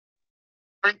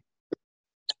All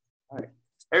right.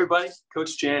 Hey everybody,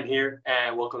 Coach Chen here,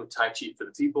 and welcome to Tai Chi for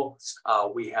the People.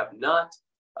 We have not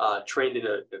trained in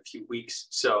a few weeks,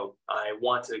 so I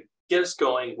want to get us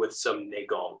going with some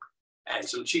Neigong and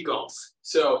some Qigong.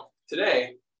 So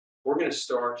today, we're going to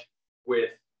start with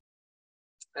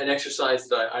an exercise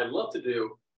that I love to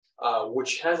do,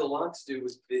 which has a lot to do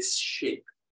with this shape.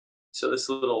 So this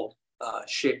little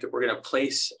shape that we're going to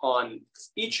place on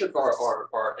each of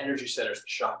our energy centers, the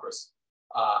chakras.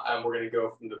 And we're going to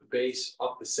go from the base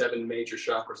up the 7 major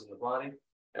chakras in the body.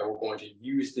 And we're going to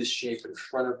use this shape in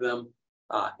front of them,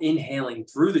 inhaling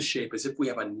through the shape as if we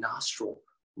have a nostril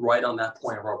right on that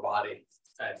point of our body,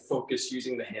 and focus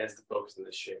using the hands to focus in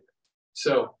this shape.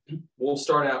 So we'll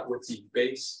start out with the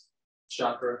base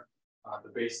chakra,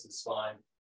 the base of the spine,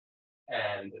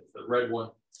 and the red one.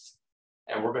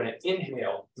 And we're going to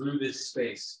inhale through this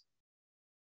space,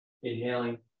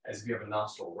 inhaling as if you have a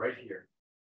nostril right here.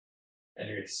 And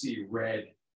you're going to see red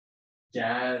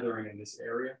gathering in this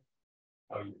area.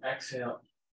 Now you exhale,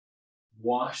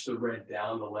 wash the red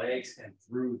down the legs and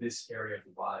through this area of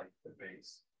the body, the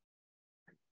base.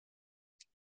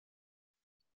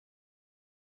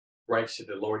 Right to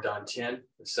the lower dantian,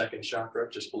 the second chakra,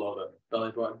 just below the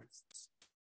belly button.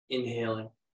 Inhaling,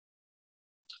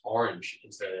 orange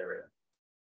into that area.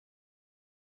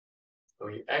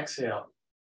 When you exhale,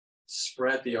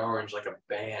 spread the orange like a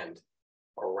band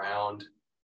around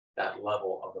that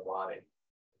level of the body,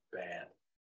 band.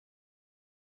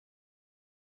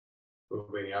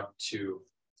 Moving up to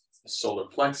the solar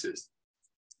plexus,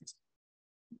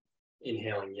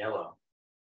 inhaling yellow.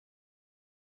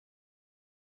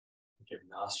 Give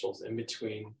nostrils in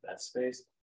between that space.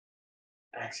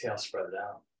 Exhale, spread it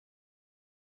out.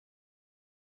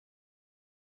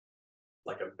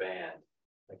 Like a band,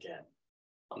 again,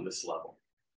 on this level.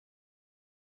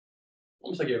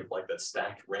 Almost like you have like that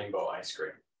stacked rainbow ice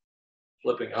cream.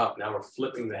 Flipping up, now we're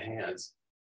flipping the hands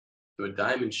to a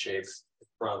diamond shape in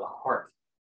front of the heart.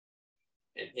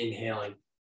 And inhaling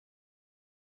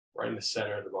right in the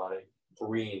center of the body,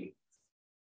 green.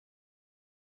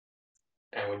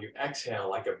 And when you exhale,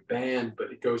 like a band,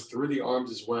 but it goes through the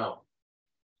arms as well,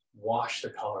 wash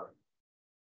the color,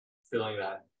 filling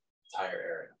that entire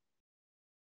area.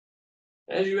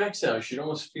 As you exhale, you should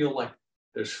almost feel like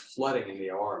there's flooding in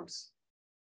the arms.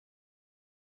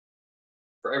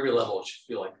 For every level, it should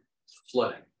feel like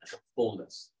flooding, like a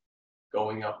fullness,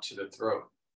 going up to the throat.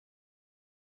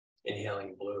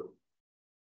 Inhaling blue.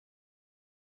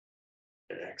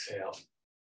 And exhale.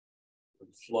 And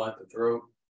flood the throat,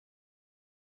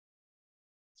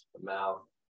 the mouth,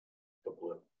 the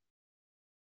blue.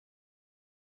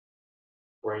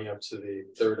 Bring up to the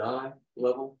third eye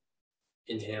level.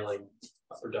 Inhaling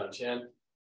upper dantian.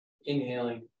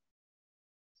 Inhaling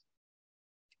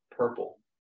purple.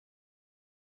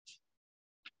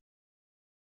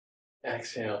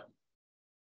 Exhale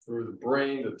through the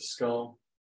brain to the skull,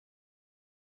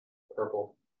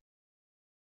 purple.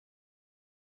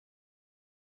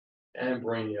 And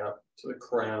bring you up to the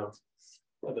crown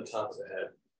at the top of the head.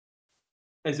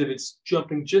 As if it's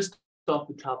jumping just off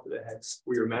the top of the head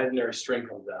where your imaginary string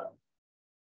comes out.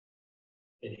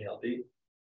 Inhale deep.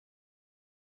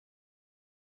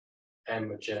 And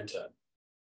magenta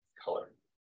color.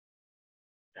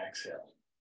 Exhale.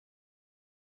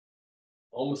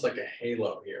 Almost like a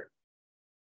halo here.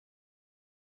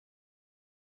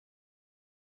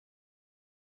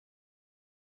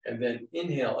 And then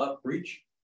inhale up, reach,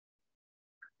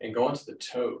 and go onto the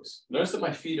toes. Notice that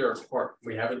my feet are apart.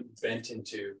 We haven't bent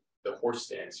into the horse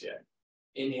stance yet.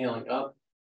 Inhaling up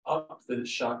the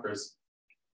chakras,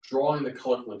 drawing the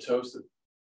color from the toes to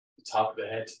the top of the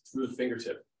head through the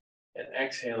fingertip, and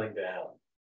exhaling down.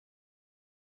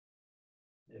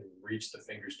 And reach the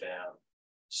fingers down.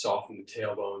 Soften the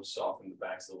tailbone, soften the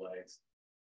backs of the legs.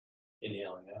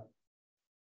 Inhaling up.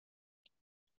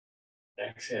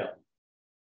 Exhale.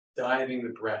 Diving the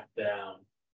breath down.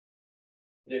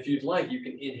 And if you'd like, you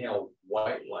can inhale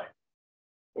white light,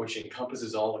 which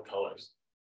encompasses all the colors,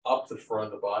 up the front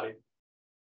of the body.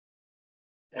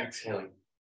 Exhaling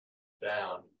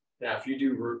down. Now, if you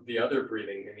do the other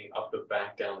breathing, meaning up the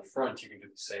back, down the front, you can do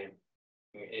the same.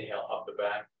 You can inhale up the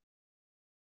back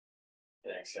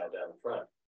and exhale down the front.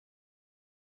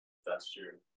 That's what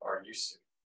you are used to.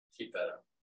 Keep that up.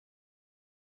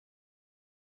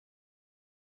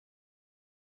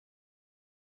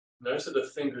 Notice that the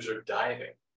fingers are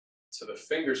diving. So the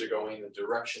fingers are going in the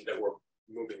direction that we're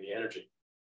moving the energy.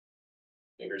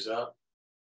 Fingers up.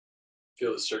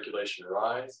 Feel the circulation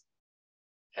rise.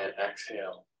 And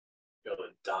exhale. Feel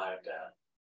it dive down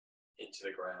into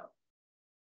the ground.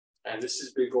 And this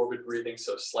is big orbit breathing,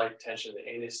 so slight tension in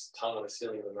the anus, tongue on the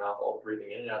ceiling of the mouth, all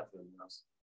breathing in and out through the nose.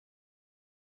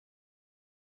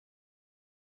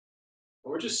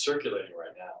 And we're just circulating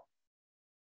right now.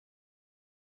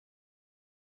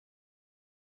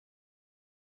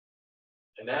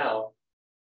 And now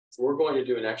we're going to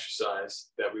do an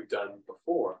exercise that we've done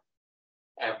before,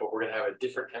 but we're going to have a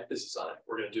different emphasis on it.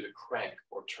 We're going to do the crank,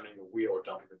 or turning the wheel, or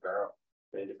dumping the barrel.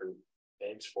 Many different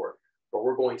names for it. But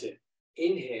we're going to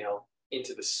inhale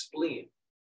into the spleen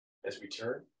as we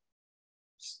turn.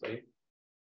 Spleen.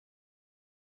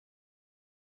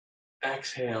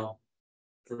 Exhale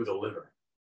through the liver.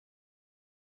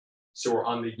 So we're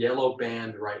on the yellow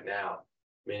band right now,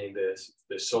 meaning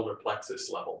the solar plexus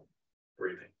level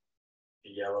breathing,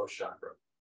 the yellow chakra.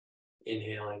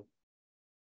 Inhaling.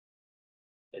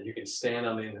 And you can stand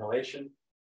on the inhalation,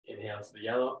 inhale to the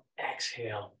yellow,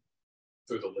 exhale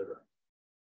through the liver.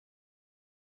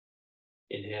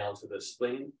 Inhale to the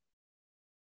spleen,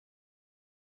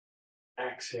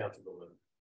 exhale to the liver.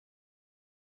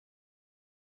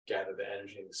 Gather the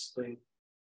energy in the spleen,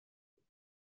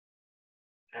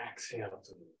 exhale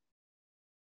to the liver.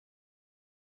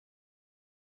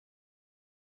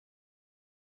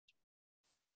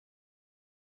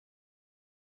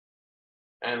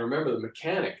 And remember the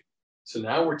mechanic. So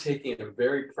now we're taking a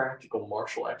very practical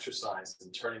martial exercise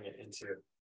and turning it into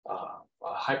a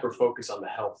hyper focus on the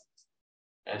health.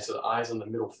 And so the eyes on the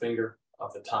middle finger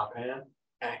of the top hand,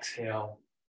 exhale,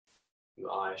 and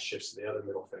the eye shifts to the other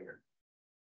middle finger.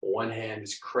 One hand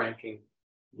is cranking,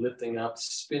 lifting up,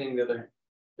 spinning the other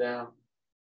down.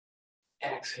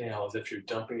 Exhale as if you're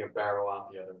dumping a barrel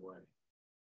out the other way.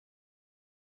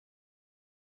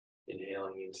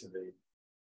 Inhaling into the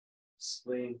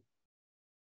spleen,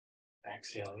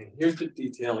 exhaling. And here's the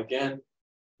detail again.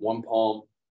 One palm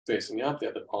facing up, the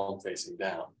other palm facing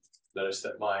down. Notice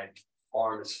that my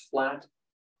arm is flat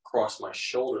across my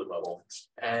shoulder level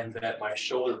and that my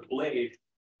shoulder blade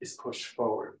is pushed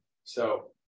forward.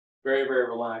 So very, very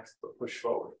relaxed, but push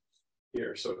forward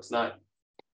here. So it's not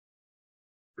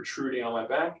protruding on my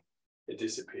back, it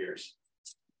disappears.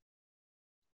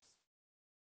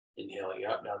 Inhaling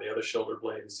up, now the other shoulder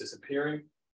blade is disappearing.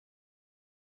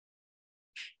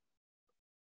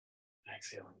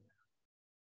 Exhaling.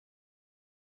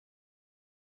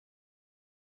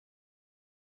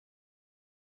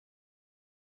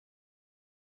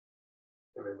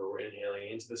 Remember, we're inhaling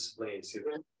into the spleen. See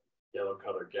the yellow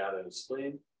color gather in the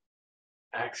spleen.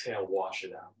 Exhale, wash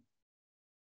it out.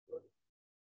 Good.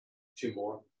 Two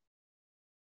more.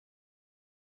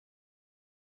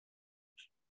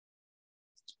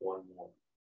 One more.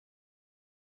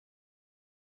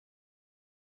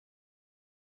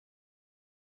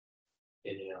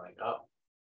 Inhaling up,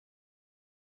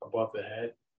 above the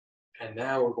head. And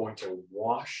now we're going to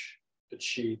wash the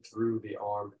chi through the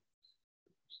arm,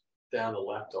 down the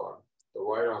left arm. The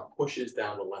right arm pushes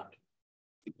down the left.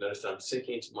 Notice that I'm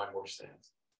sinking into my horse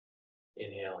stance.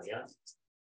 Inhaling up.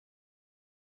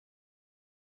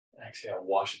 Exhale,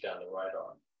 wash it down the right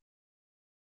arm.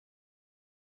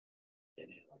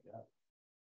 Inhaling up.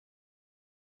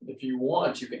 If you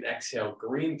want, you can exhale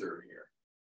green through here.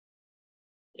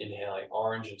 Inhaling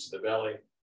orange into the belly.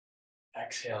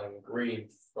 Exhaling green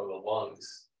from the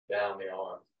lungs down the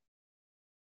arm.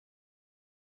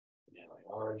 Inhaling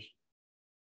orange.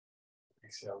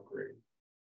 Exhale green.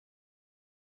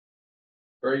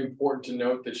 Very important to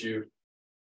note that you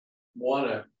want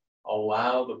to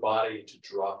allow the body to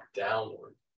drop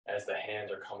downward as the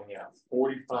hands are coming out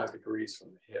 45 degrees from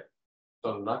the hip.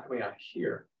 So I'm not coming out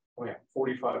here, coming out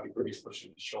 45 degrees,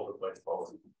 pushing the shoulder blade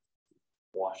forward,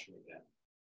 washing it down.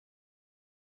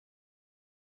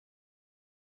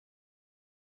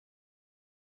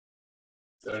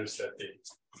 Notice that the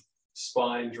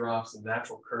spine drops, the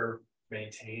natural curve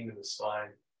maintained in the spine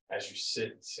as you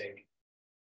sit and sink.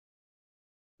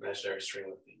 Imaginary string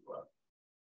lifting you up.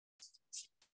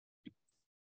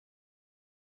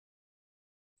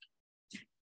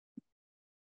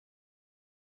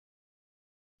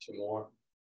 Two more.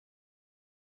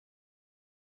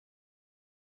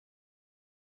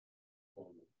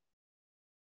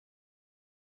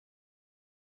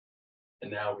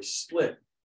 And now we split.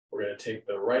 We're going to take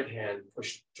the right hand,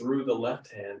 push through the left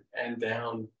hand and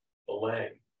down the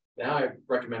leg. Now I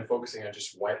recommend focusing on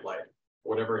just white light,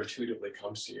 whatever intuitively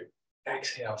comes to you.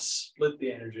 Exhale, split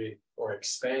the energy or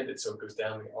expand it so it goes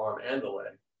down the arm and the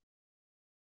leg.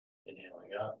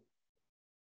 Inhaling up.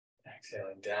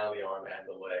 Exhaling down the arm and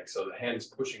the leg. So the hand is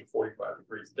pushing 45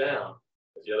 degrees down,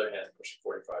 but the other hand is pushing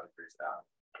 45 degrees down.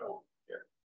 Cool. Here.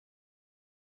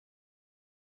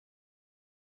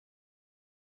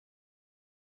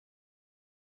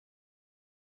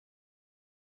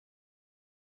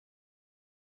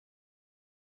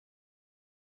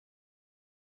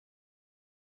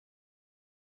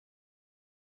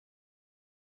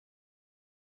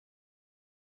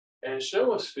 And it should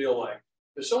almost feel like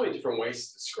there's so many different ways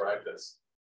to describe this.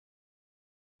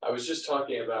 I was just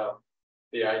talking about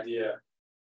the idea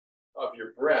of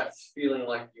your breath feeling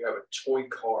like you have a toy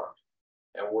car,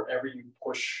 and wherever you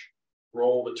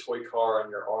roll the toy car on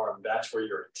your arm, that's where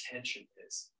your attention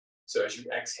is. So as you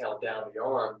exhale down the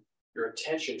arm, your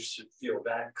attention should feel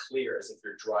that clear, as if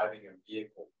you're driving a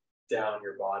vehicle down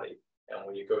your body. And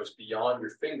when it goes beyond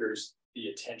your fingers, the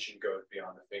attention goes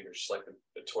beyond the fingers, just like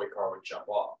the toy car would jump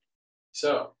off.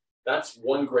 So that's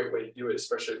one great way to do it,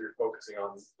 especially if you're focusing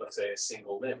on, let's say, a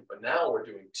single limb. But now we're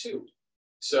doing two.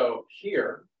 So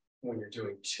here, when you're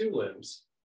doing two limbs,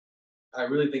 I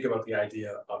really think about the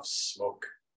idea of smoke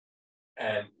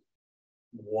and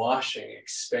washing,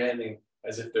 expanding,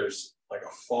 as if there's like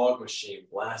a fog machine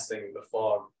blasting the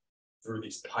fog through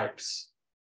these pipes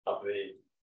of the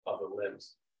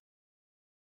limbs.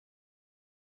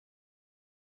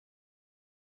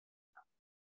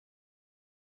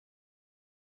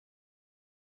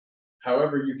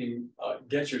 However, you can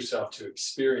get yourself to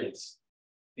experience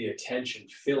the attention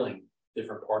filling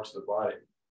different parts of the body.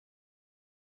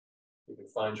 You can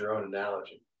find your own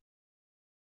analogy.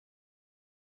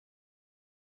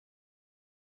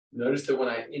 Notice that when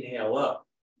I inhale up,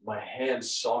 my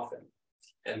hands soften,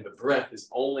 and the breath is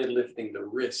only lifting the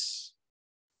wrists.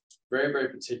 Very, very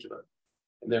particular.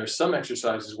 And there are some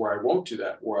exercises where I won't do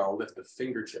that, where I'll lift the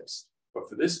fingertips. But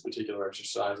for this particular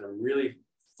exercise, I'm really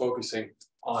focusing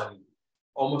on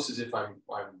almost as if I'm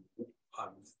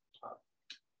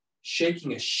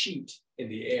shaking a sheet in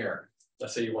the air.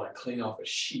 Let's say you want to clean off a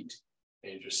sheet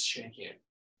and you're just shaking it.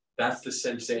 That's the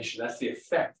sensation, that's the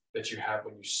effect that you have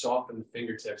when you soften the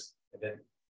fingertips and then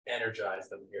energize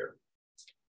them here.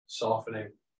 Softening,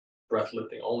 breath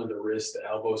lifting, only the wrists, the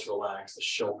elbows relax, the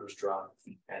shoulders drop.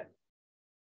 And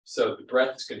so the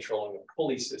breath is controlling the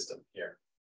pulley system here.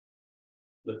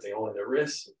 Lifting only the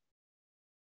wrists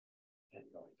and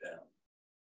going down.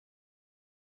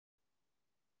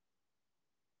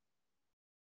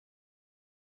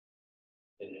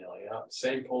 Inhaling up,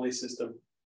 same pulley system.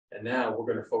 And now we're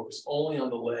going to focus only on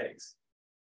the legs.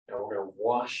 And we're going to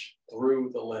wash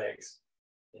through the legs.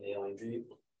 Inhaling deep,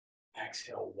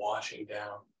 exhale, washing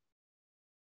down.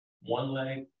 One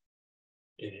leg,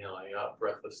 inhaling up,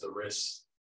 breath lifts the wrists,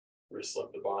 wrists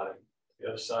lift the body. The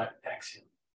other side, exhale.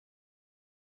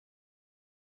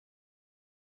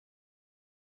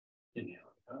 Inhaling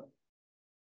up,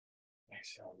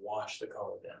 exhale, wash the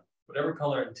color down. Whatever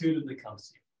color intuitively comes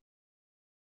to you.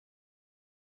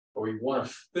 But we want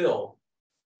to fill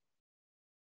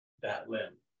that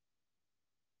limb.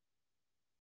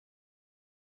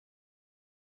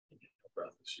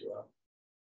 Breath lifts you up.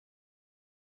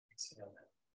 Exhale that.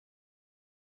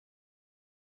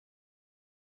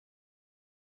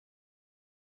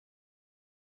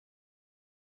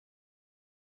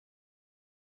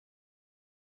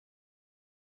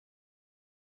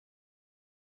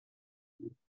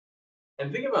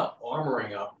 And think about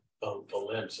armoring up the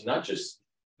limbs, and not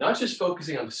just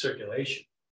focusing on the circulation,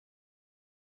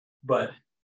 but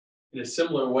in a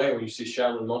similar way, when you see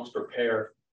Shaolin monks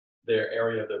prepare their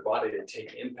area of their body to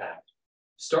take impact,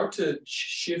 start to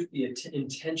shift the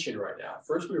intention right now.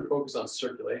 First, we were focused on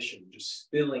circulation, just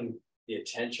filling the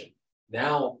attention.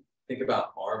 Now, think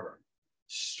about armor,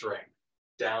 strength,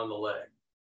 down the leg,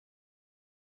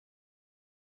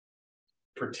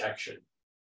 protection.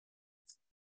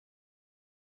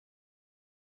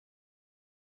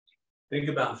 Think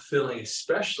about filling,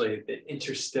 especially the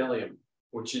interstellium,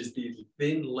 which is the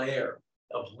thin layer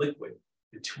of liquid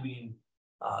between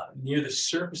near the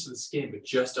surface of the skin, but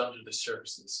just under the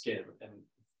surface of the skin. And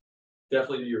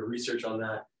definitely do your research on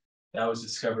that. That was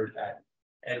discovered at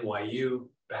NYU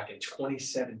back in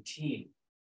 2017.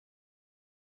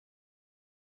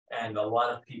 And a lot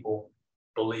of people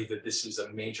believe that this is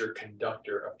a major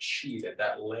conductor of qi,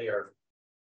 that layer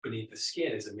beneath the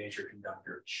skin is a major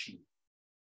conductor of qi.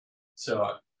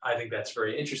 So I think that's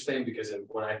very interesting, because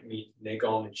when I meet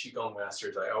Neigong and Qigong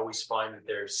masters, I always find that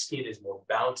their skin is more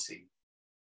bouncy.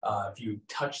 If you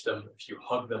touch them, if you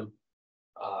hug them,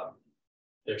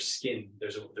 their skin,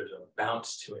 there's a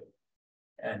bounce to it.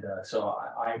 And so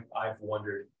I've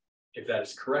wondered if that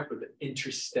is correct with the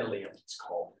interstellium, it's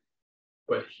called.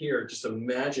 But here, just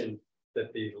imagine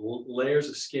that the layers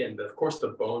of skin, that of course the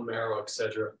bone marrow,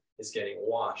 etc., is getting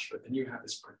washed, but then you have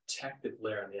this protective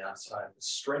layer on the outside,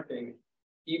 strengthening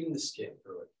even the skin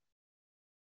through it.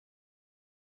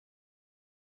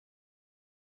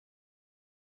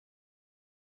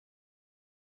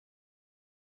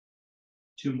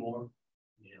 Two more.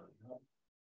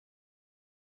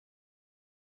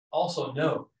 Also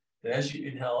note that as you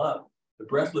inhale up, the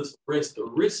breath lifts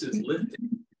the wrist is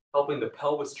lifting, helping the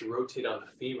pelvis to rotate on the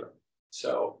femur.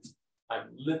 So I'm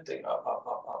lifting up,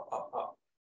 up,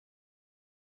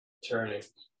 turning,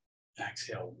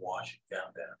 exhale, washing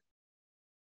down.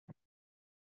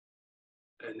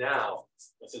 And now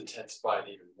let's intensify it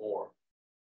even more.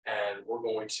 And we're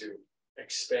going to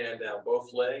expand down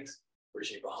both legs,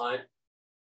 reaching behind,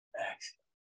 exhale.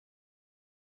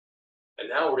 And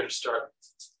now we're going to start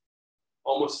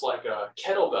almost like a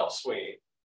kettlebell swinging.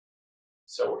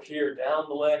 So we're here down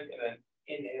the leg and then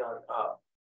inhaling up.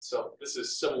 So this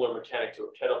is similar mechanic to a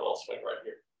kettlebell swing right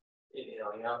here.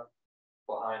 Inhaling up,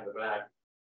 behind the back.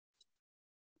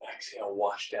 Exhale,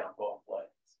 wash down both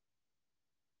legs.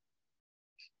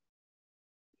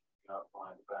 Up,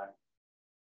 behind the back.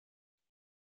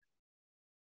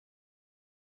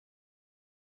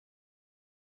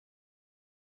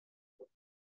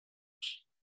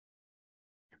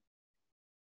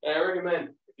 And I recommend,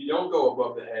 if you don't go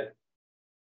above the head,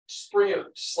 just bring it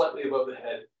slightly above the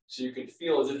head so you can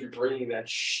feel as if you're bringing that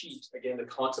sheet, again, the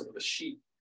concept of the sheet,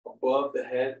 above the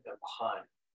head and behind.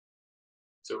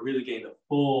 So really gain the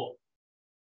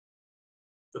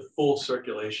full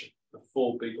circulation, the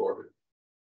full big orbit.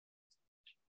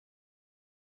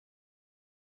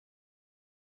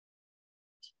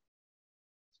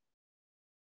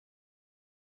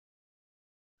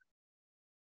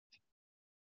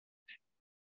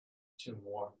 Two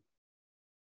more.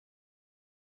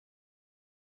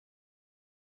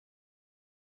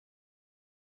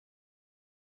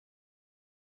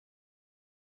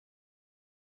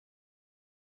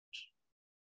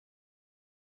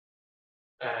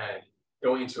 And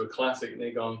going into a classic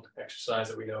Qigong exercise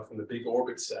that we know from the big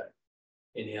orbit set.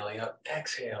 Inhaling up,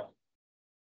 exhale.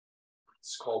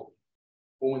 It's called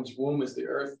woman's womb is the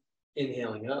earth.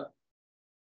 Inhaling up,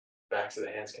 backs of the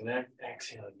hands connect,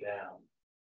 exhaling down.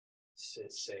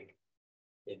 Sit, sink,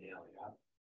 inhaling up,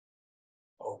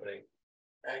 opening.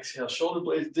 Exhale, shoulder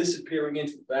blades disappearing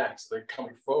into the back, so they're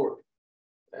coming forward.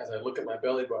 As I look at my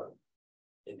belly button,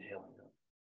 inhaling up.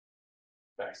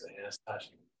 Backs of the hands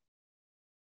touching.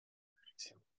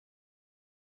 Exhale.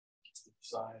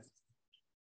 Side.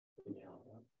 Inhaling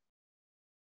up.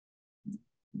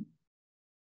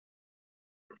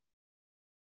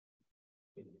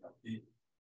 Inhaling up deep.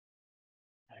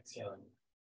 Exhaling.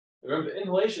 Remember, the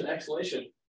inhalation and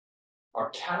exhalation are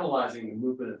catalyzing the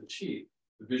movement of the chi,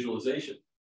 the visualization.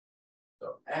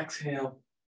 So exhale,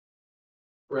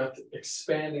 breath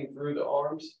expanding through the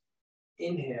arms.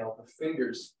 Inhale, the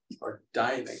fingers are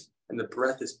diving, and the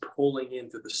breath is pulling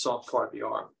into the soft part of the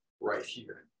arm right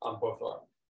here on both arms.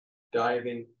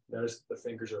 Diving, notice the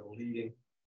fingers are leading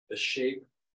the shape,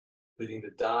 leading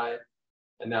the dive,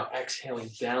 and now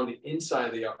exhaling down the inside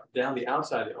of the arm, down the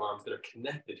outside of the arms that are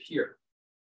connected here.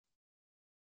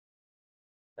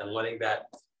 And letting that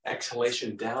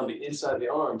exhalation down the inside of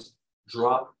the arms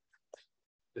drop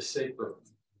the sacrum.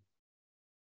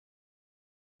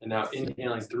 And now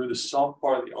inhaling through the soft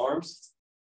part of the arms.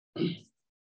 Coming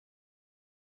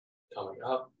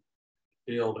up.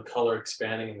 Feel the color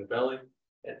expanding in the belly.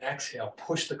 And exhale,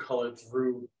 push the color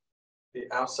through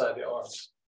the outside of the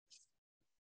arms.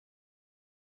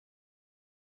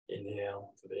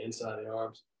 Inhale to the inside of the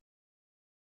arms.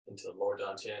 Into the lower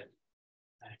down chin.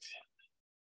 Exhale.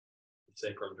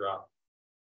 Sacrum drop.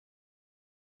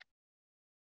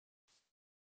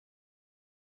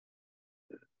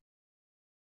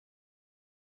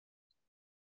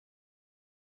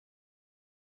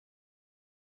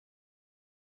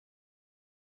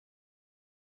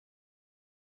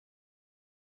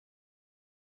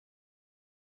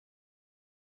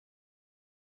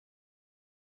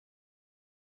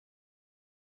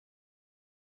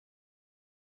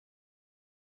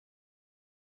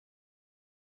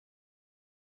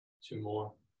 Two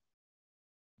more.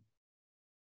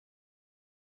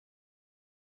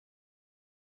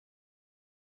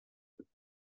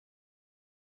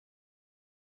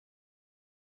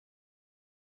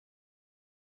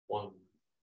 One.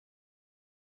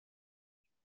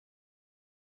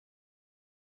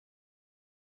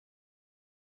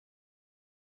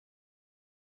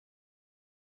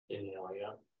 Inhaling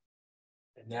up.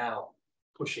 And now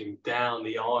pushing down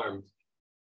the arms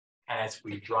as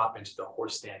we drop into the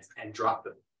horse stance and drop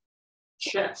the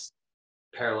chest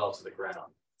parallel to the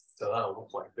ground. So that'll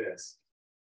look like this.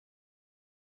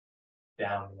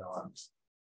 Down the arms.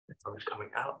 Arms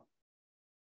coming out.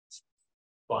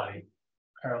 Body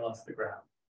parallel to the ground.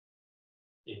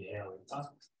 Inhaling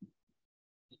up.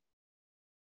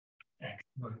 And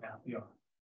moving out the arm.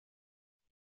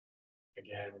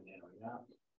 Again, inhaling up.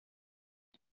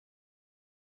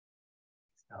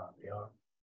 Out the arm.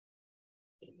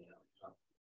 Inhaling up.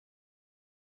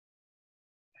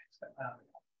 Exhale out.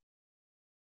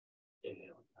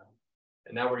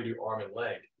 And now we're gonna do arm and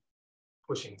leg,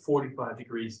 pushing 45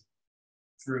 degrees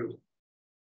through.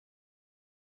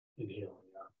 Inhaling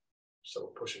up. So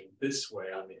we're pushing this way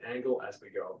on the angle as we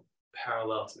go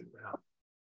parallel to the ground.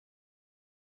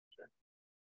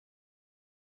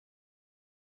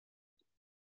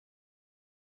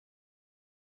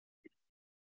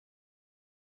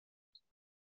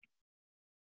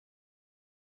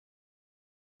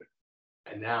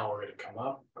 And now we're going to come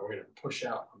up and we're going to push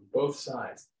out on both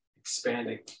sides,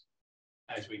 expanding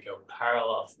as we go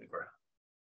parallel to the ground.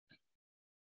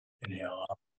 Inhale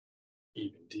up,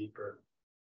 even deeper,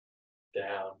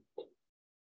 down,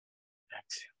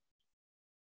 exhale.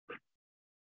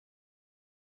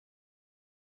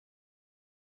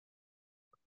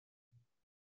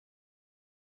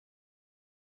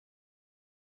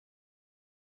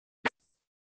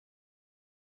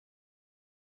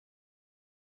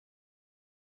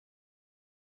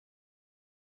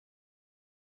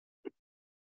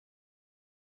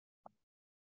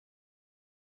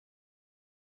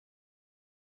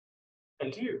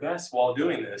 And do your best while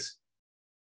doing this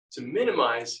to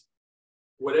minimize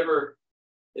whatever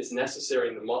is necessary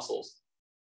in the muscles.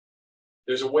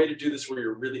 There's a way to do this where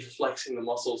you're really flexing the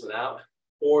muscles and out,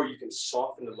 or you can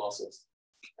soften the muscles.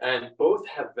 And both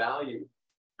have value,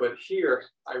 but here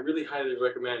I really highly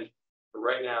recommend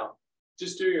right now,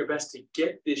 just doing your best to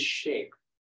get this shape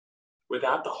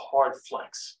without the hard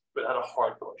flex, without a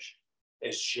hard push,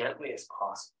 as gently as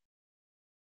possible.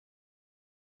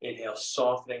 Inhale,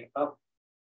 softening up.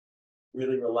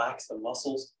 Really relax the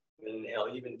muscles. And inhale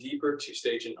even deeper,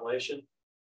 two-stage inhalation.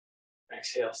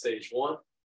 Exhale, stage one.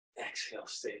 Exhale,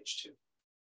 stage two.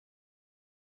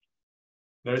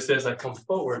 Notice as I come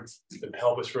forward, the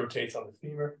pelvis rotates on the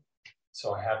femur.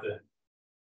 So I have the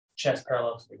chest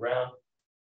parallel to the ground.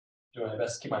 Doing my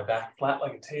best to keep my back flat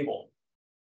like a table.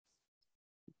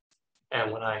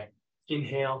 And when I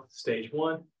inhale, stage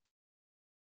one,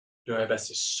 doing my best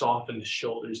to soften the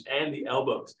shoulders and the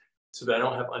elbows so that I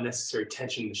don't have unnecessary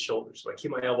tension in the shoulders. So I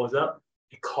keep my elbows up,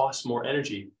 it costs more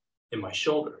energy in my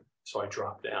shoulder. So I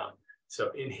drop down.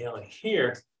 So inhaling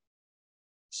here,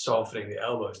 softening the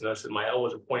elbows. Notice that my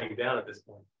elbows are pointing down at this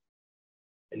point.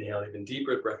 Inhale even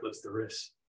deeper, breath lifts the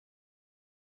wrists.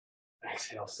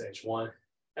 Exhale, stage one.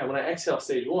 And when I exhale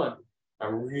stage one,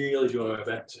 I'm really doing my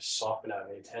best to soften out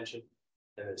any tension.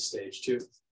 And then stage two,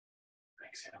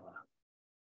 exhale out.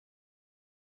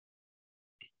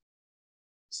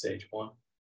 Stage one.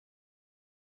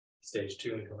 Stage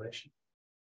two, inhalation.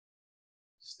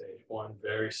 Stage one,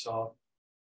 very soft.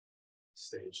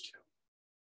 Stage two.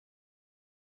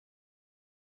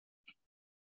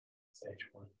 Stage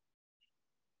one.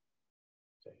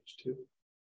 Stage two.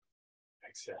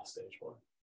 Exhale, stage one.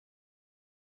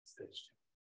 Stage two.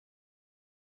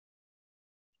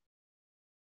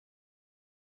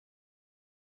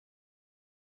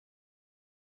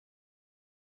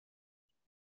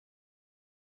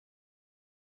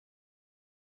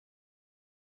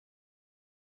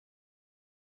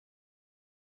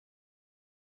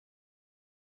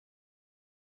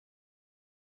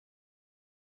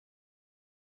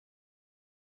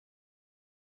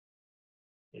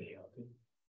 Inhale.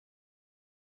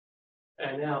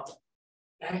 And now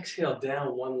exhale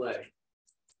down one leg,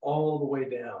 all the way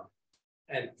down,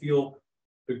 and feel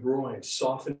the groin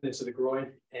soften into the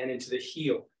groin and into the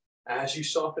heel. As you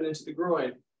soften into the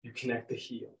groin, you connect the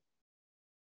heel.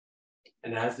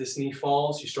 And as this knee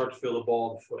falls, you start to feel the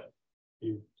ball of the foot.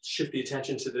 You shift the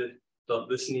attention to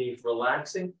this knee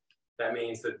relaxing. That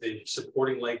means that the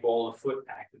supporting leg ball of the foot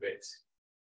activates.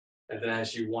 And then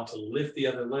as you want to lift the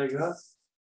other leg up,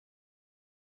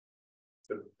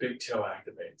 the big toe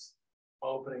activates.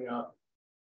 Opening up,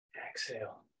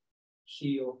 exhale,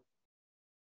 heel,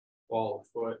 ball of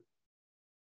foot,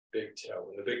 big toe.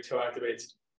 When the big toe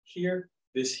activates here,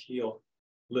 this heel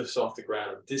lifts off the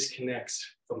ground, disconnects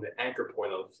from the anchor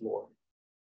point on the floor.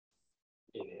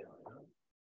 Inhale,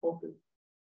 open,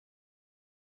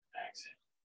 exhale.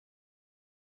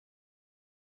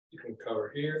 You can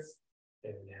cover here,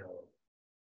 and inhale.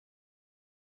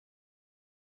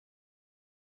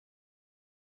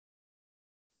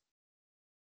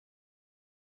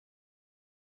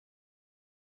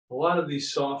 A lot of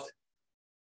these soft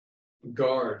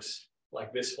guards,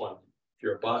 like this one, if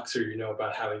you're a boxer, you know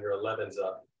about having your 11s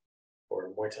up, or a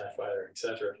Muay Thai fighter,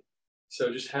 etc.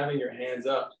 So just having your hands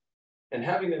up and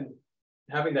having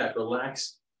that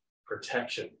relaxed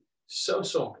protection, so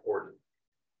important.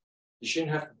 You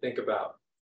shouldn't have to think about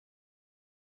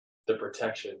the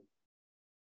protection. It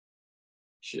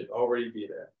should already be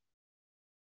there.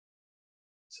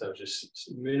 So just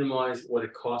minimize what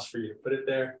it costs for you to put it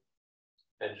there.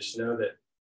 And just know that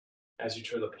As you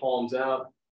turn the palms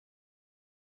out,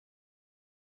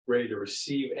 ready to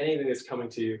receive anything that's coming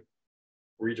to you,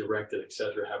 redirect it,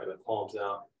 etc., having the palms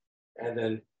out. And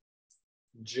then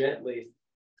gently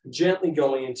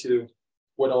going into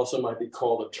what also might be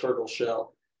called a turtle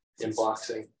shell in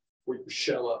boxing, with your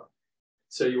shell up.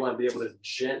 So you want to be able to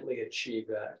gently achieve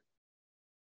that.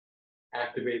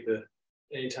 Activate the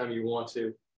anytime you want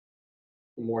to,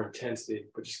 more intensity,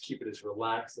 but just keep it as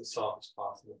relaxed and soft as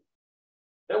possible.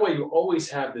 That way you always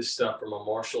have this stuff from a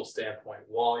martial standpoint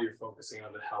while you're focusing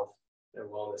on the health and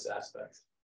wellness aspects.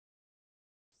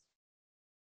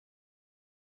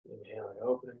 Inhaling,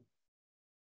 opening.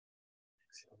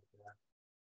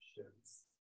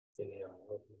 Inhaling,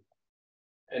 opening.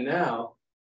 And now,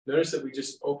 notice that we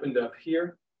just opened up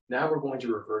here. Now we're going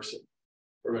to reverse it.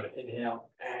 We're going to inhale,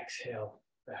 exhale,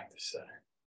 back to center.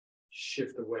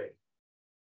 Shift the weight.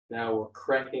 Now we're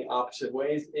cranking opposite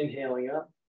ways, inhaling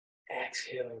up,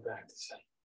 exhaling back to center.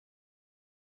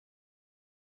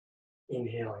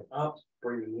 Inhaling up,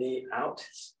 bring the knee out.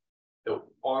 The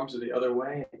arms are the other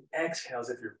way. And exhale as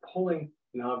if you're pulling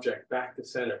an object back to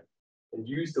center. And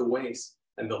use the waist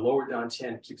and the lower down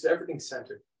chin. Keeps everything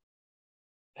centered.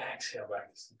 Exhale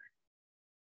back to center.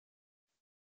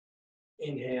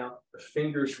 Inhale, the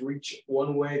fingers reach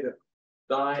one way, the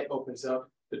thigh opens up.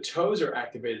 The toes are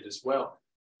activated as well.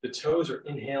 The toes are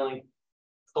inhaling,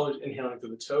 colors inhaling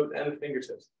through the toes and the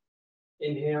fingertips.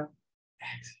 Inhale,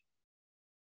 exhale.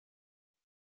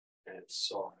 And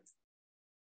soften.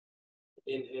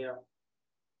 Inhale,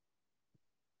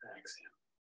 exhale,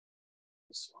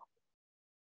 soften.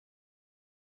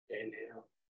 Inhale,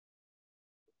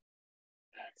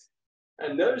 exhale.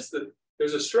 And notice that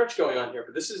there's a stretch going on here,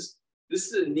 but this is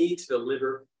a knee to the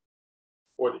liver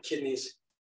or the kidneys,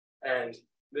 and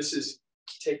this is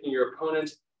taking your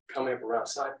opponent, coming up around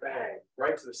side, bang,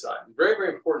 right to the side. Very,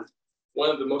 very important. One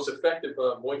of the most effective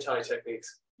Muay Thai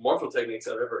techniques, martial techniques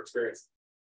I've ever experienced.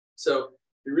 So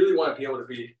you really want to be able to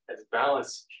be as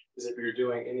balanced as if you're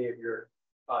doing any of your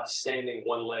standing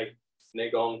one leg,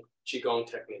 Neigong, Qigong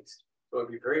techniques. So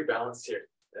be very balanced here.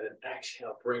 And then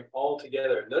exhale, bring all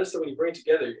together. Notice that when you bring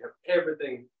together, you have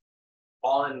everything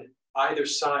on either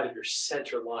side of your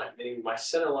center line, meaning my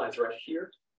center line is right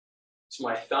here. So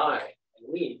my thigh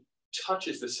and knee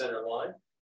touches the center line,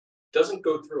 doesn't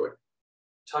go through it.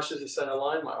 Touches the center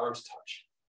line, my arms touch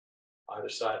either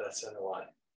side of that center line.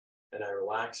 And I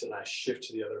relax and I shift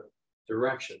to the other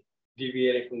direction,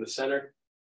 deviating from the center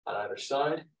on either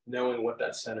side, knowing what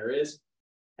that center is,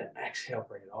 and exhale,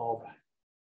 bring it all back.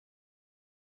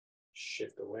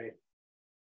 Shift the weight.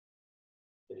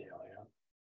 Inhale out.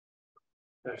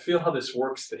 And feel how this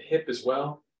works the hip as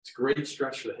well. It's a great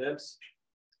stretch for the hips.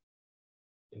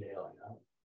 Inhaling out.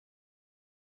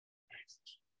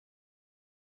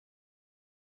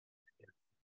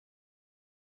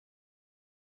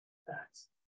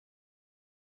 Exhale.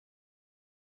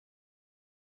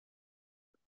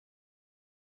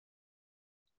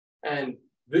 And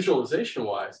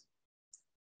visualization-wise,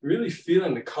 really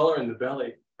feeling the color in the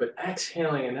belly, but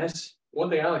exhaling. And that's one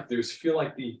thing I like to do is feel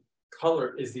like the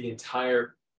color is the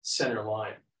entire center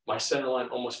line. My center line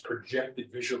almost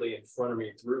projected visually in front of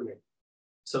me, through me.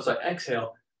 So as I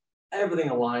exhale, everything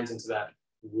aligns into that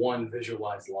one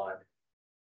visualized line.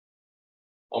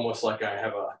 Almost like I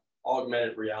have an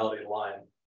augmented reality line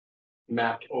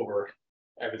mapped over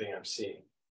everything I'm seeing.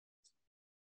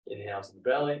 Inhale to the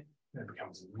belly, and it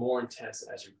becomes more intense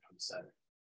as you become centered.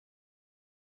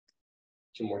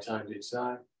 2 more times each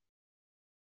side.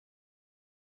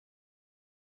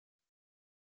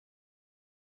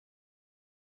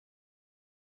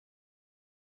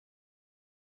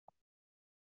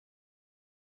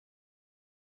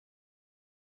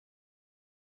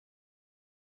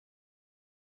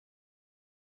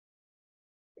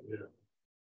 Beautiful.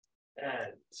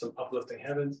 And some uplifting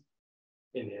heavens.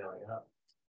 Inhaling up.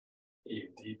 Even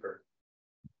deeper.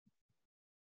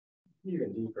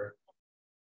 Even deeper.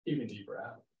 Even deeper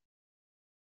out.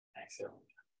 Exhale.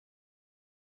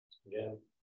 Again.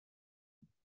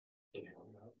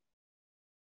 Inhaling up.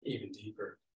 Even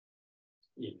deeper.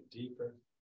 Even deeper.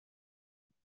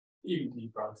 Even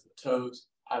deeper onto the toes,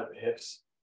 out of the hips.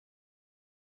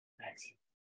 Exhale.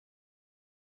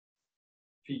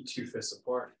 Feet 2 fists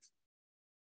apart.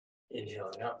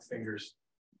 Inhaling up, fingers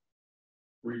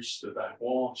reach to the back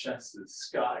wall, chest to the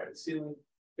sky or the ceiling,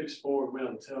 hips forward, weight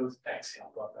on the toes. Exhale,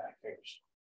 butt back, fingers.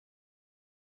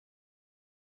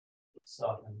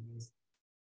 Soften knees.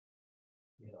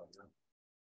 Inhaling up,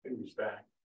 fingers back,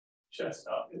 chest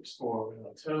up, hips forward, weight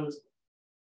on the toes.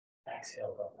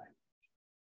 Exhale, butt back.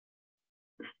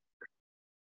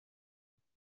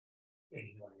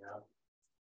 Inhaling out.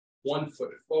 1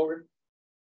 foot forward,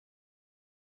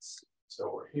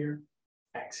 So we're here,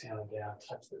 exhaling down,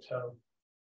 touch the toe.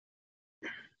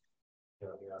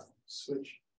 Inhaling up,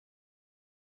 switch.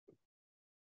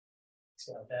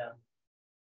 Exhale down.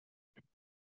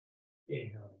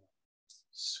 Inhaling up,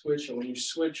 switch. And when you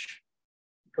switch,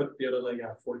 put the other leg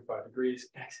out 45 degrees.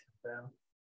 Exhale down.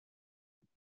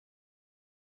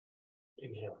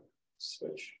 Inhaling,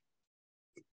 switch.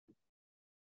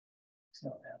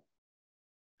 Exhale down.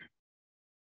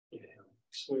 Inhale,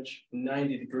 switch.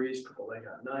 90 degrees, put the leg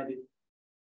out 90.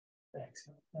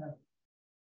 Exhale down.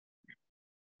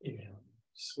 Inhale,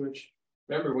 switch.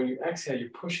 Remember, when you exhale, you're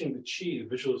pushing the chi, the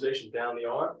visualization, down the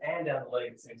arm and down the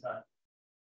leg at the same time.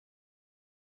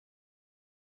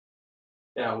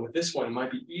 Now, with this one, it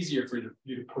might be easier for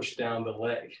you to push down the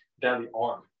leg, down the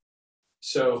arm.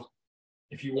 So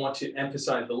if you want to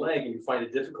emphasize the leg and you find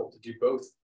it difficult to do both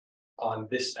on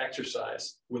this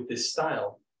exercise with this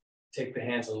style, take the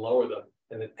hands and lower them,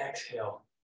 and then exhale,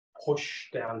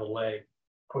 push down the leg,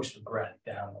 push the breath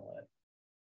down the leg.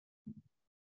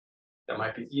 That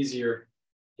might be easier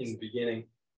in the beginning,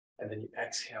 and then you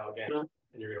exhale again,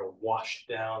 and you're going to wash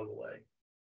down the leg.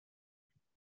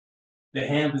 The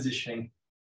hand positioning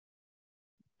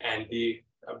and the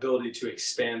ability to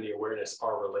expand the awareness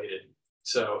are related.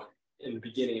 So in the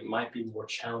beginning, it might be more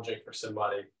challenging for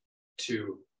somebody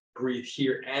to breathe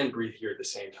here and breathe here at the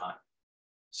same time.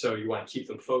 So you want to keep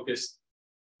them focused,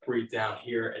 breathe down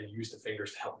here, and use the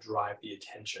fingers to help drive the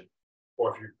attention.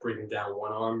 Or if you're breathing down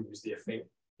one arm, use the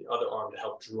other arm to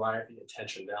help drive the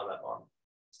attention down that arm.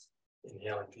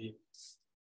 Inhaling deep.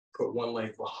 Put one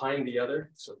leg behind the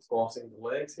other, so crossing the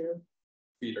legs here.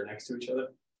 Feet are next to each other.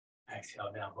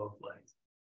 Exhale down both legs.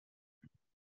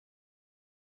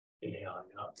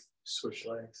 Inhaling up, switch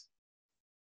legs.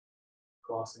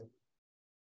 Crossing.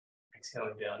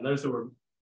 Exhaling down. Notice that we're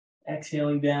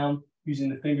exhaling down, using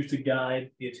the fingers to guide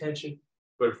the attention.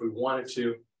 But if we wanted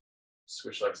to,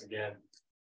 switch legs again.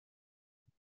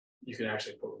 You can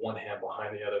actually put one hand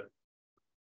behind the other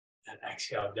and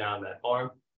exhale down that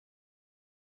arm,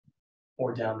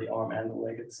 or down the arm and the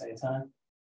leg at the same time.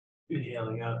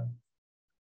 Inhaling up.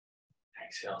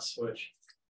 Exhale, switch.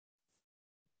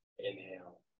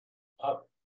 Inhale, up.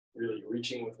 Really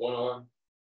reaching with one arm.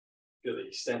 Feel the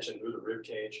extension through the rib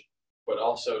cage. But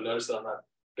also notice that I'm not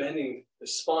bending the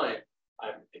spine.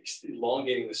 I'm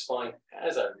elongating the spine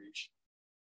as I reach.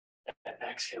 And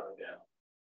exhaling down.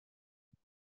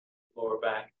 Lower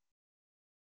back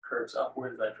curves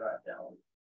upward as I drive down.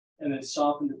 And then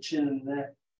soften the chin and the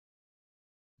neck.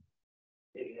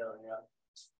 Inhaling up.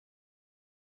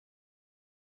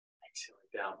 Exhaling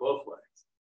down both legs.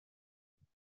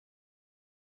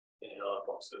 Inhale up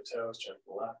also the toes, turn to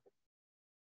the left.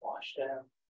 Wash down.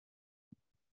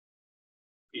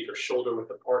 Feet are shoulder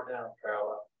width apart now,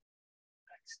 parallel.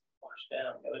 Exhale, wash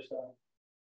down the other side.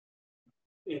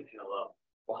 Inhale up,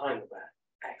 behind the back.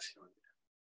 Exhale down.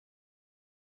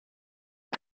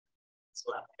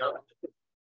 Slap up.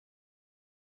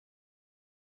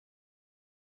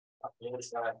 Up the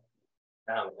inside,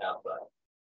 down the outside.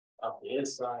 Up the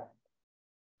inside,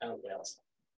 down the outside.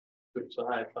 Switch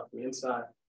side, up the inside,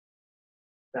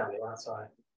 down the outside.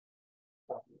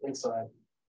 Up the inside,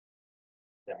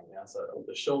 down the outside, over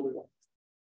the shoulder,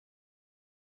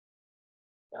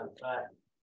 down the back.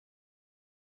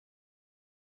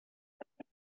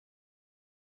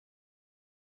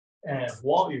 And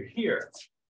while you're here,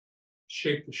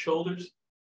 shake the shoulders.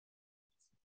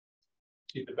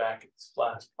 Keep the back as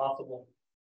flat as possible.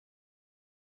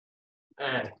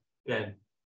 And then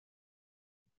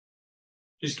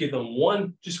just give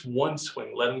them just one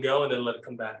swing. Let them go and then let it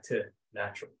come back to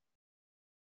natural.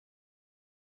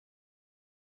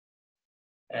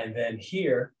 And then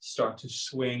here, start to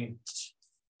swing,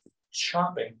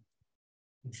 chopping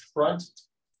in front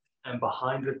and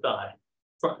behind the thigh.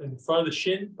 In front of the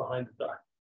shin, behind the thigh.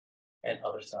 And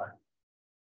other side.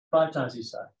 5 times each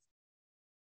side.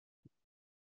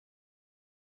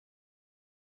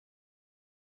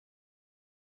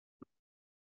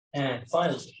 And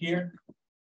finally, here,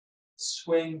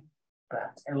 swing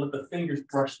back and let the fingers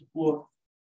brush the floor.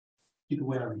 Keep the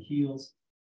weight on the heels.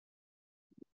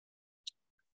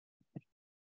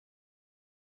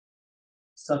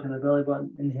 Suck in the belly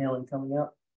button, inhaling, coming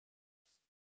up.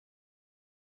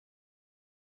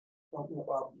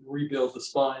 Rebuild the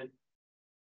spine.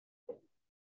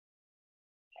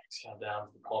 Exhale down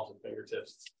to the palms and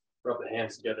fingertips. Rub the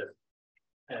hands together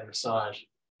and massage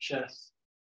chest.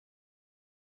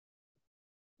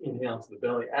 Inhale to the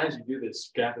belly. As you do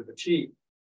this, gather the chi.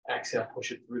 Exhale,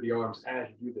 push it through the arms as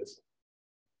you do this.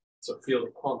 So feel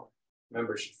the pump.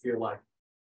 Remember, it should feel like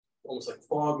almost like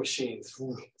fog machines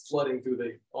flooding through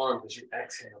the arms as you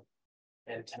exhale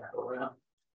and tap around.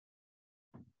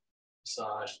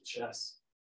 Massage the chest.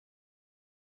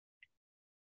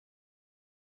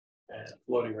 And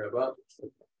floating rib up.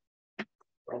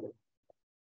 From the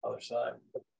other side.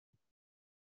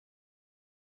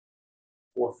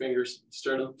 4 fingers,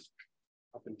 sternum,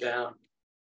 up and down.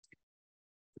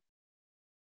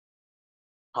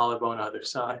 Collarbone either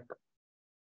side.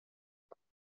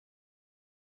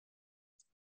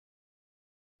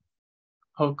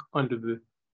 Hook under the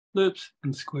lips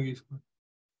and squeeze. 1,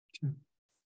 2,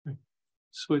 3.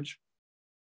 Switch.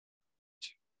 2.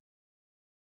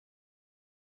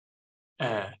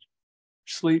 And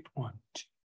sleep. 1, 2.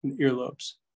 And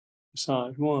earlobes.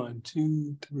 Massage. 1,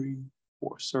 2, 3,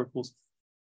 4 circles.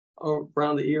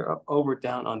 Around the ear, up, over,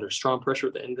 down, under. Strong pressure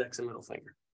with the index and middle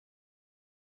finger.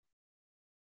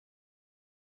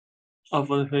 Up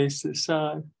on the face to the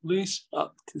side, release,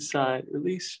 up to side,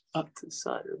 release, up to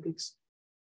side, release.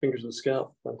 Fingers on the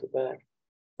scalp, front to back,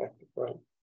 back to front,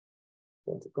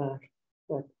 front to back,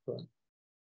 back to front,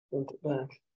 front to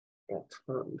back, back to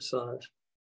front, massage.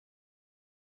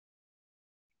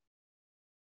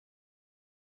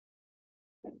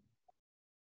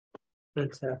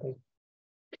 And tapping.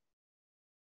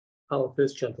 Hollow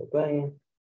fist, gentle bang.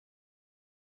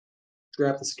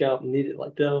 Grab the scalp and knead it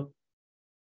like dough.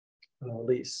 And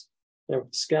release. And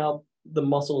with the scalp, the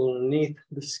muscles underneath,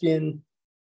 the skin,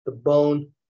 the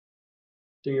bone.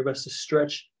 Doing your best to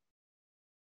stretch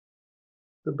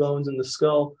the bones in the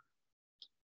skull,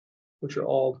 which are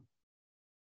all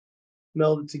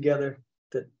melded together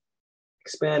to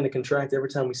expand and contract every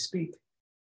time we speak,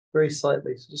 very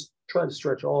slightly. So just try to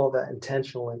stretch all of that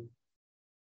intentionally.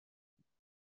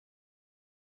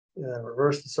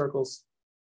 Reverse the circles.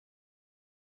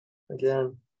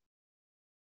 Again.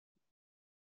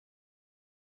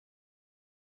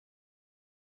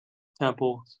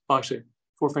 Temples. Actually,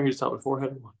 4 fingers top of the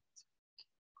forehead. 1.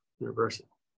 And reverse it.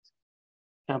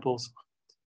 Temples.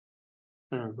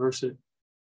 And reverse it.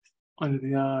 Under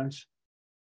the eyes.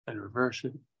 And reverse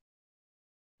it.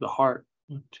 The heart.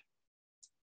 1, 2.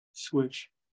 Switch.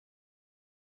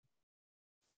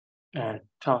 And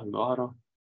top and bottom.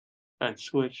 And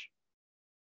switch.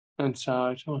 And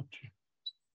sides. 1, 2.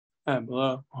 And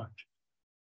below. 1,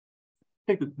 2.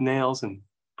 Take the nails and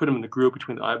put them in the groove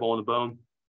between the eyeball and the bone.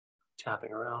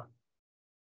 Tapping around.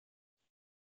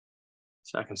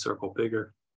 Second circle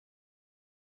bigger.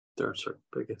 Third circle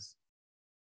biggest.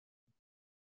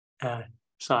 And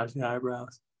massage the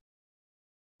eyebrows.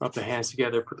 Rub the hands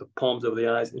together, put the palms over the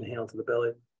eyes, inhale to the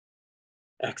belly.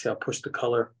 Exhale, push the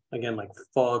color. Again, like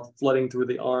fog flooding through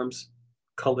the arms,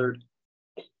 colored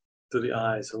through the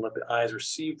eyes, and let the eyes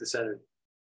receive this energy.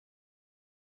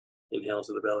 Inhale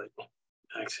to the belly.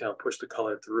 Exhale, push the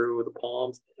color through the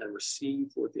palms and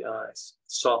receive with the eyes.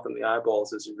 Soften the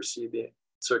eyeballs as you receive the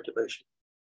circulation.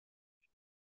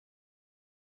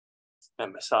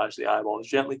 And massage the eyeballs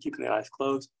gently, keeping the eyes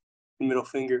closed. The middle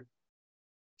finger,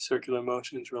 circular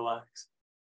motions, relax.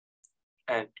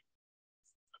 And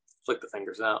flick the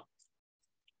fingers out.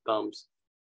 Thumbs,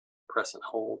 press and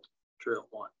hold, drill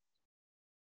 1.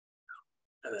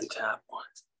 And then tap 1,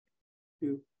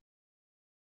 2,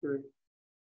 3.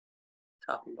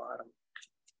 Top and bottom,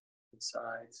 and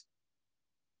sides.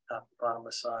 Top and bottom,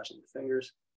 massaging the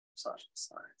fingers, massaging the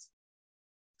sides.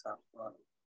 Top and bottom,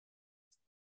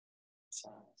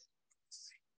 sides.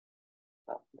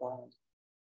 Top and bottom.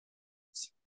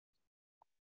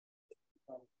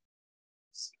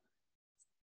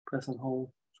 Press and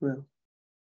hold, drill.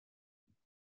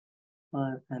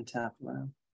 5 and tap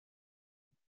around.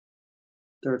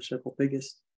 Third circle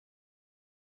biggest.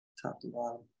 Top and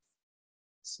bottom.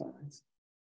 Sides.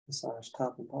 Massage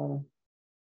top and bottom.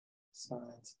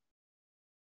 Sides.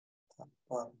 Top and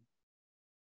bottom.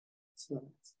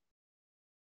 Sides.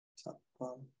 Top and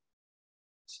bottom.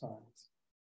 Sides.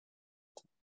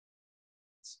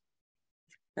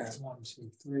 And 1,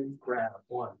 2, 3. Grab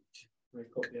 1, 2, 3.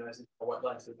 Close the eyes. Wet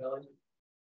line to the belly.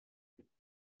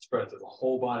 Spread through the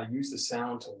whole body. Use the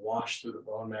sound to wash through the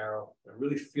bone marrow and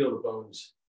really feel the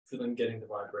bones. Feel them getting the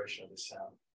vibration of the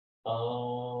sound.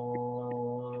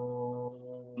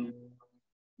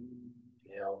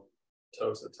 Inhale,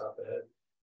 toes to the top of the head.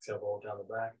 Exhale, roll down the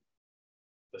back.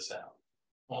 The sound.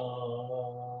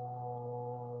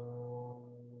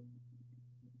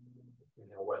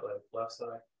 Inhale, wet leg left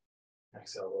side.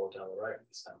 Exhale, roll down the right.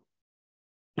 The sound.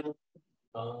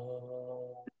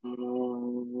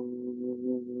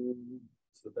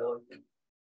 To the belly.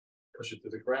 Push it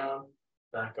through the ground.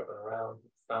 Back up and around.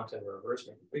 Fountain reverse.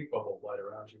 Make a big bubble of light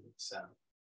around you with the sound.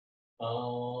 One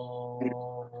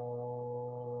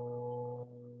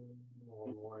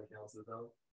more inhale to the belly.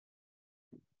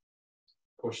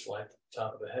 Push light to the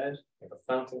top of the head, like a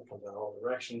fountain, comes out all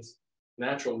directions.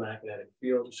 Natural magnetic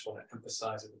field. Just want to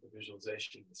emphasize it with the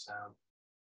visualization of the sound.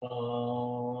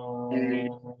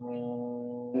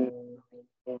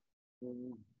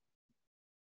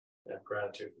 Have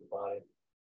gratitude for the body.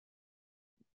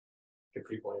 Good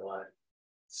people in your life.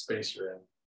 Space you're in.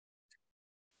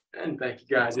 And thank you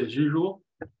guys as usual.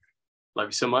 Love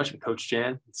you so much. I'm Coach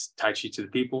Chen. It's Tai Chi to the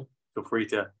people. Feel free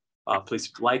to please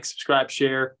like, subscribe,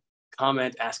 share,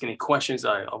 comment, ask any questions.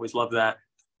 I always love that.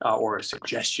 Or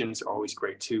suggestions are always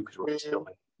great too, because we're still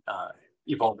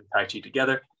evolving Tai Chi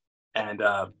together. And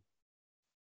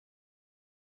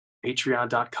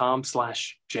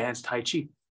patreon.com/Jan's Tai Chi.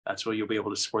 That's where you'll be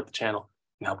able to support the channel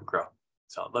and help it grow.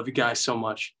 So I love you guys so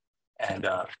much. And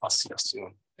I'll see you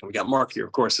soon. And we got Mark here,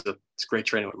 of course. It's great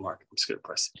training with Mark. I'm just going to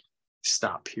press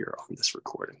stop here on this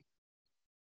recording.